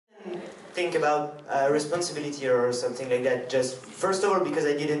think about responsibility or something like that. Just first of all, because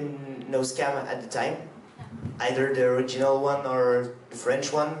I didn't know Skam at the time, either the original one or the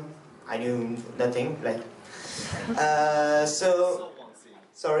French one. I knew nothing. Like,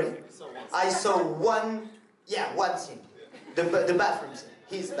 sorry, I saw one scene, the bathroom scene,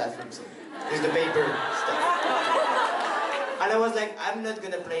 his bathroom scene, with the paper stuff, and I was like, I'm not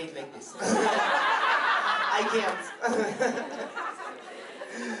gonna play it like this. I can't.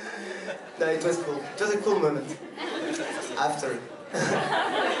 No, it was cool. It was a cool moment. After.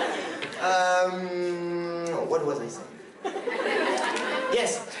 What was I saying?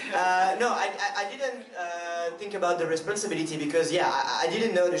 Yes. No, I didn't think about the responsibility because, yeah, I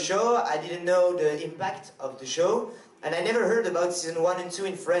didn't know the show. I didn't know the impact of the show, and I never heard about season 1 and 2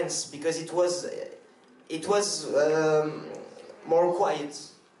 in France because it was more quiet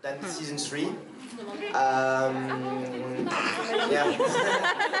than season 3. Yeah.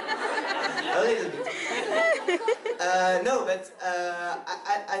 A little bit. No, but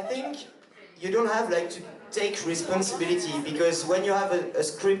I think you don't have like to take responsibility because when you have a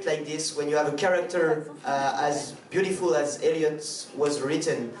script like this, when you have a character as beautiful as Elliot was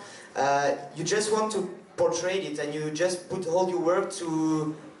written, you just want to portray it and you just put all your work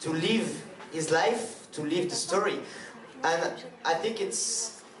to live his life, to live the story, and I think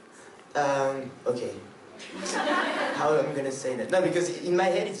it's okay. How am I gonna say that? No, because in my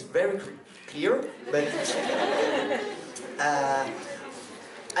head it's very clear, but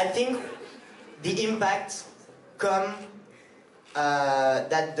I think the impact come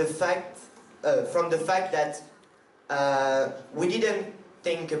from the fact that we didn't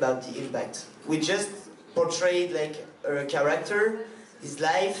think about the impact. We just portrayed like a character, his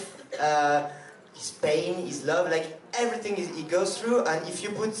life, his pain, his love, like everything he goes through, and if you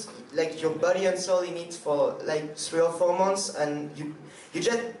put like your body and soul in it for like 3 or 4 months, and you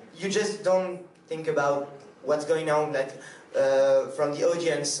just don't think about what's going on, like from the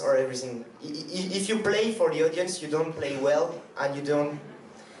audience or everything. If you play for the audience, you don't play well, and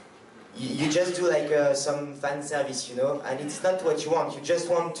you just do like some fan service, you know, and it's not what you want. You just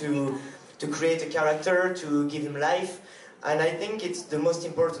want to create a character, to give him life, and I think it's the most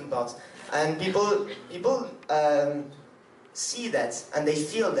important part. And people see that and they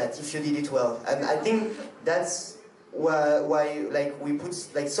feel that if you did it well, and I think that's why like we put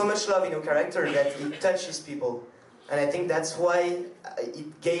like so much love in a character that it touches people, and I think that's why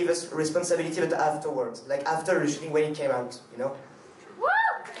it gave us responsibility, but afterwards, like after the shooting, when it came out, you know. Woo!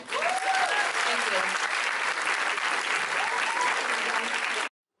 Thank you.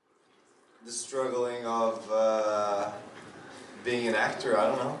 The struggling of being an actor, I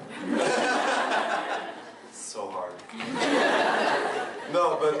don't know. It's so hard.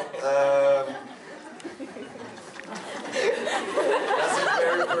 No, but that's a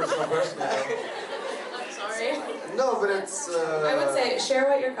very personal question. I'm sorry. No, but it's... I would say share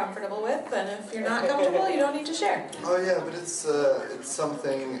what you're comfortable with, and if you're not comfortable, you don't need to share. Oh yeah, but it's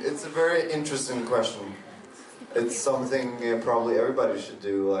something, it's a very interesting question. It's something probably everybody should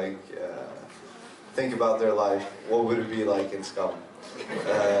do, like, think about their life. What would it be like in Skam?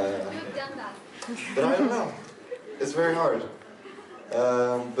 But I don't know. It's very hard.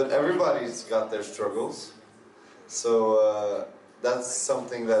 But everybody's got their struggles. So that's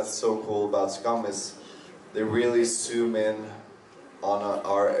something that's so cool about Skam, is they really zoom in on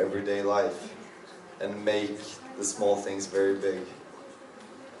our everyday life and make the small things very big.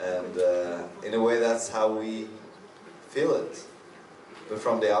 And in a way that's how we feel it. But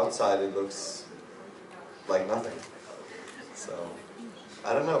from the outside it looks like nothing. So,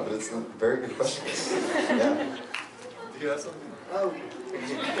 I don't know, but it's a very good question. Yeah. Do you have something? Oh.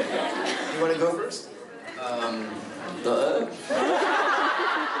 You want to go first?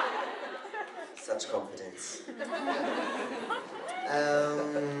 Such confidence.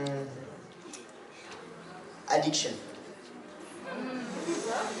 Addiction.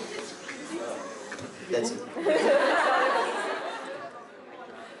 That's it.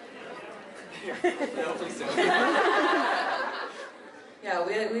 Yeah,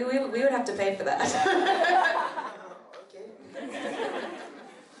 we would have to pay for that. Okay.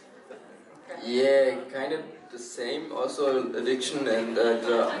 Yeah, kind of the same. Also addiction and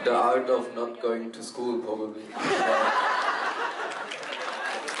the art of not going to school, probably.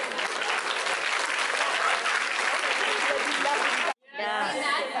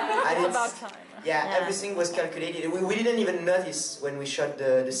 And it's about time. Yeah, everything was calculated. We didn't even notice when we shot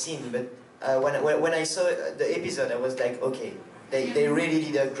the scene, but when I saw the episode, I was like, okay, they really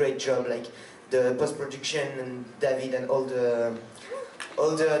did a great job. Like the post-production and David and all the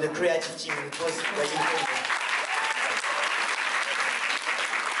creative team. It was incredible.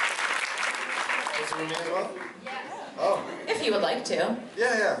 to me as well? Oh. If you would like to.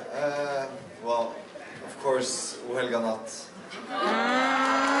 Yeah. Well, of course, Uhelga Natt. Is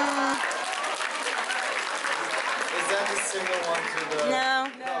that a similar one to the... No.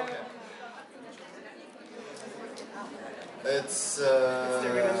 Okay. It's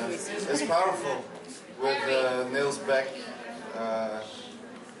powerful with Niels Beck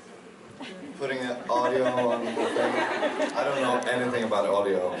putting an audio on the thing. I don't know anything about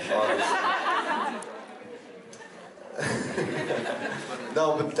audio, honestly.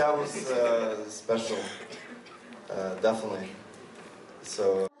 No, but that was special, definitely.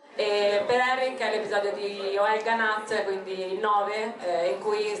 So. E per Eric è l'episodio di ON SKAM, quindi il 9, in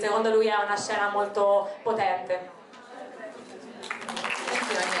cui secondo lui è una scena molto potente. Thank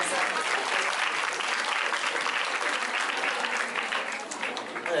you, Agnesa.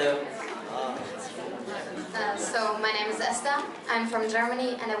 So my name is Esther, I'm from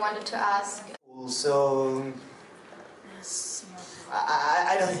Germany, and I wanted to ask... So,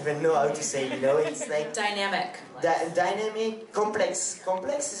 I don't even know how to say, you know, it's like... Dynamic. Dynamic, complex.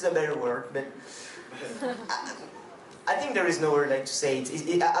 Complex is a better word, but... I think there is no word like to say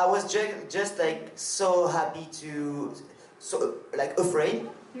it. I was just like so happy to... So, like afraid,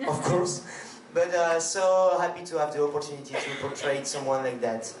 of course. But so happy to have the opportunity to portray someone like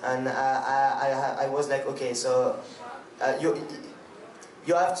that, and I was like, okay, so you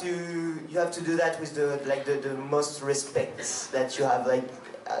have to do that with the most respect that you have, like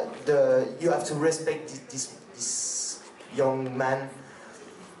you have to respect this young man,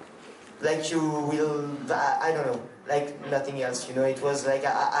 like you will, I don't know, like nothing else, you know. It was like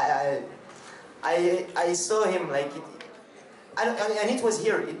I saw him like. And it was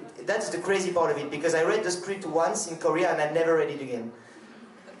here. That's the crazy part of it, because I read the script once in Korea and I never read it again.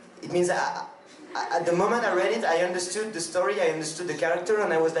 It means at the moment I read it, I understood the story, I understood the character,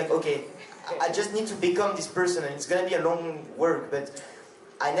 and I was like, okay, I just need to become this person, and it's gonna be a long work. But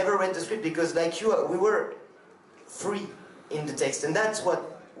I never read the script because, like you, we were free in the text, and that's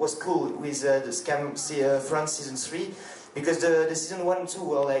what was cool with the Skam France season 3, because the season 1 and 2,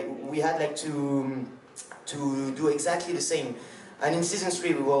 well, like we had like to do exactly the same, and in season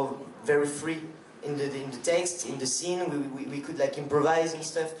 3 we were very free in the text, in the scene. We could like improvise and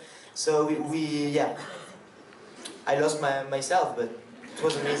stuff. So yeah, I lost myself, but it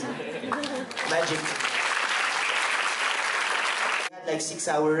was amazing. Magic. We had like 6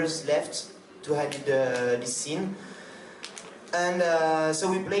 hours left to edit this scene, and so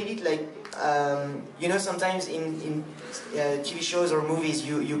we played it like. You know, sometimes in TV shows or movies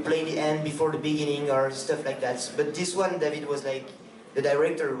you play the end before the beginning or stuff like that. But this one, David was like, the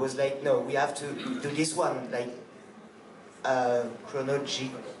director was like, no, we have to do this one like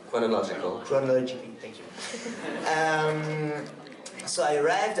chronologically. Thank you. So I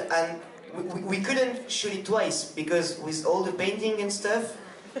arrived, and we couldn't shoot it twice because with all the painting and stuff,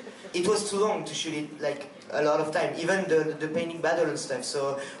 it was too long to shoot it like a lot of time, even the painting battle and stuff.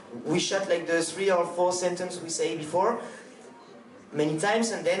 So we shot like the 3 or 4 sentences we say before many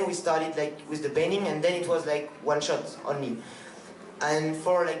times, and then we started like with the painting, and then it was like one shot only. And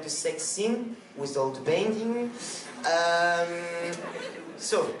for like the sex scene with all the painting,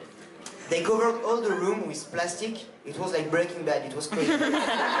 so they covered all the room with plastic. It was like Breaking Bad. It was crazy. Like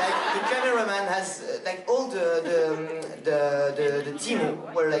the cameraman has like all the team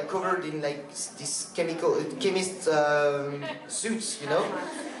were like covered in like this chemist suits, you know.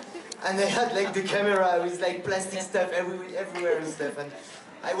 And they had like the camera with like plastic stuff everywhere and stuff. And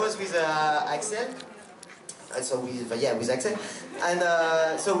I was with Axel. So with Axel. And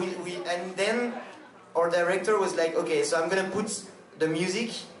so and then our director was like, okay, so I'm gonna put the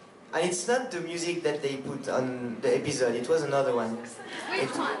music. And it's not the music that they put on the episode, it was another one.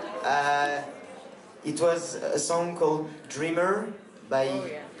 Which one? It was a song called Dreamer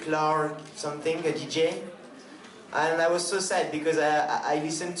by Clark something, a DJ. And I was so sad because I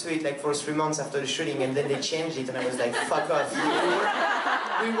listened to it like for 3 months after the shooting, and then they changed it, and I was like, fuck off.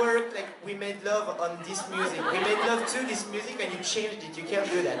 We worked, like, we made love on this music. We made love to this music and you changed it, you can't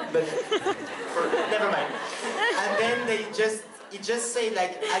do that. But, never mind. And then it just said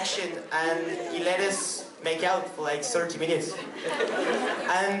like action, and he let us make out for like 30 minutes.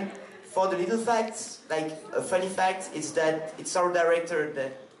 And for the little facts, like a funny fact is that it's our director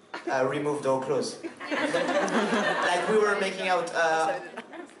that removed our clothes. Like we were making out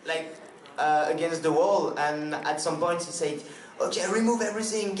against the wall, and at some point he said, okay, remove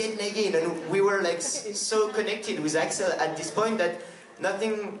everything, get naked. And we were like so connected with Axel at this point that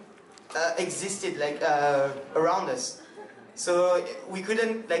nothing existed like around us. So we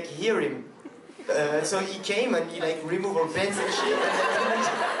couldn't like hear him. So he came and he like removed our pants and shit.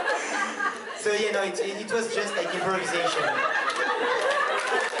 So yeah, no, it was just like improvisation.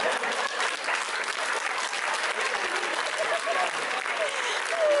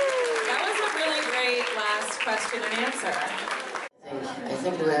 That was a really great last question and answer. I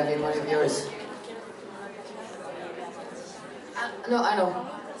think we have one of yours. No, I know.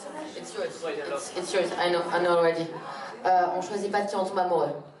 It's yours. It's yours. I know already. On choisit pas de qui on tombe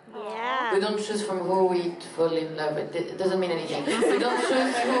amoureux. Yeah. We don't choose from who we fall in love with. It doesn't mean anything. We don't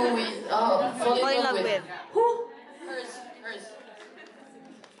choose who we fall in love with. Who? Hers.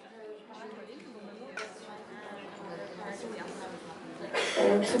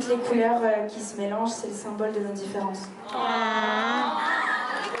 Toutes les couleurs qui se mélangent, c'est le symbole de nos différences.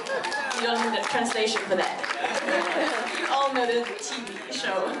 You don't need a translation for that. You all know the TV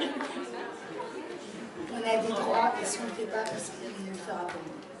show. On a des droits et si on ne le fait pas, personne ne le fera pour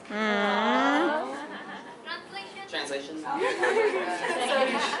nous. Translation.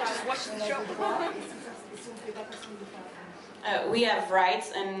 We have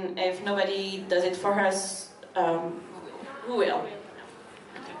rights, and if nobody does it for us, who will?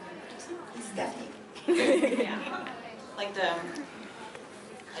 Yeah. Like the.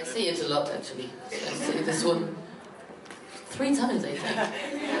 I see it a lot actually. I see this one 3 times I think.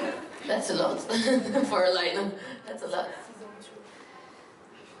 That's a lot for a line. That's a lot.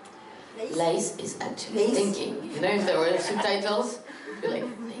 Lace is actually thinking. You know, if there were subtitles, you'd be like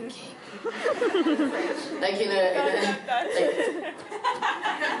thinking. Like in a like,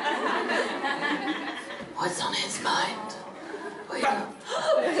 what's on his mind? Wait.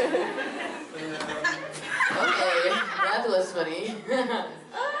 Okay, that was funny.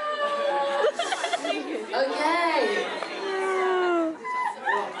 Okay.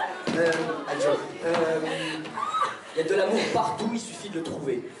 Il y a de l'amour partout, il suffit de le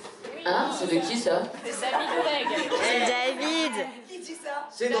trouver. Hein? C'est de qui ça? C'est David. Qui dit ça?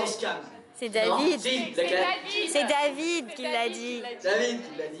 C'est dans Skam. C'est David. Si, C'est David qui l'a dit. David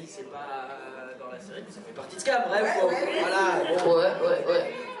qui l'a dit, c'est pas dans la série, mais ça fait partie de Skam, bref. Voilà.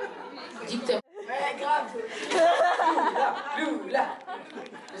 Ouais. Dis que t'aimes. Ouais, grave. Là.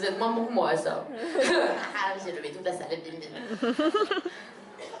 Vous êtes moins bon que moi, ça. J'ai levé toute la salle, bim.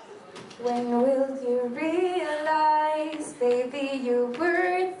 When will you realize, baby, you're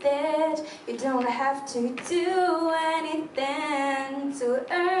worth it? You don't have to do anything to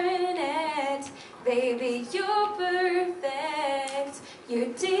earn it. Baby, you're perfect.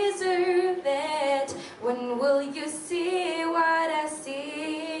 You deserve it. When will you see what I see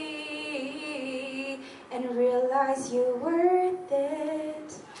and realize you're worth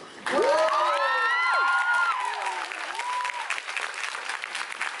it?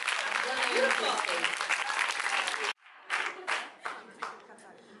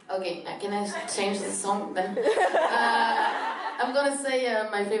 Okay, can I change the song then? I'm gonna say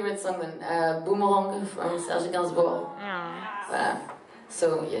my favorite song then, Boomerang from Serge Gainsbourg.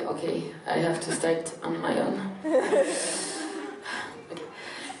 So yeah, okay, I have to start on my own.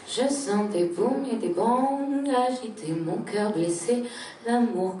 Je sens des booms et des bangs agiter mon cœur blessé.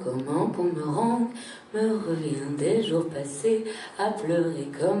 L'amour comme un boomerang me revient des jours passés, à pleurer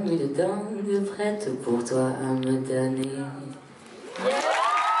comme une dingue, prête pour toi à me donner.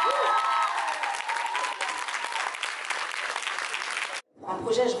 Pour un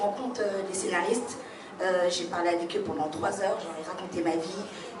projet, je rencontre les scénaristes. J'ai parlé avec eux pendant 3 heures, je leur ai raconté ma vie,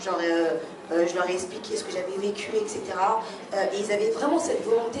 je leur ai expliqué ce que j'avais vécu, etc. Et ils avaient vraiment cette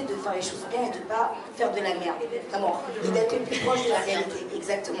volonté de faire les choses bien et de ne pas faire de la merde, vraiment, et d'être le plus proche de la réalité,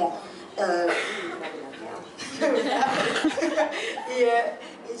 exactement. Et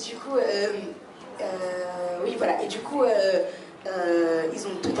du coup, oui voilà, et du coup, ils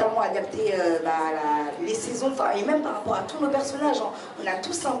ont totalement adapté les saisons, et même par rapport à tous nos personnages, hein, on a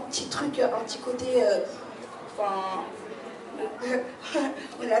tous un petit truc, un petit côté, on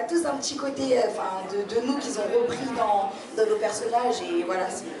a tous un petit côté de nous qu'ils ont repris dans nos personnages, et voilà,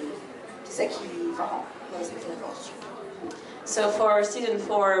 c'est ça qui, ça qui fait la force. So for season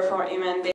 4 for Iman,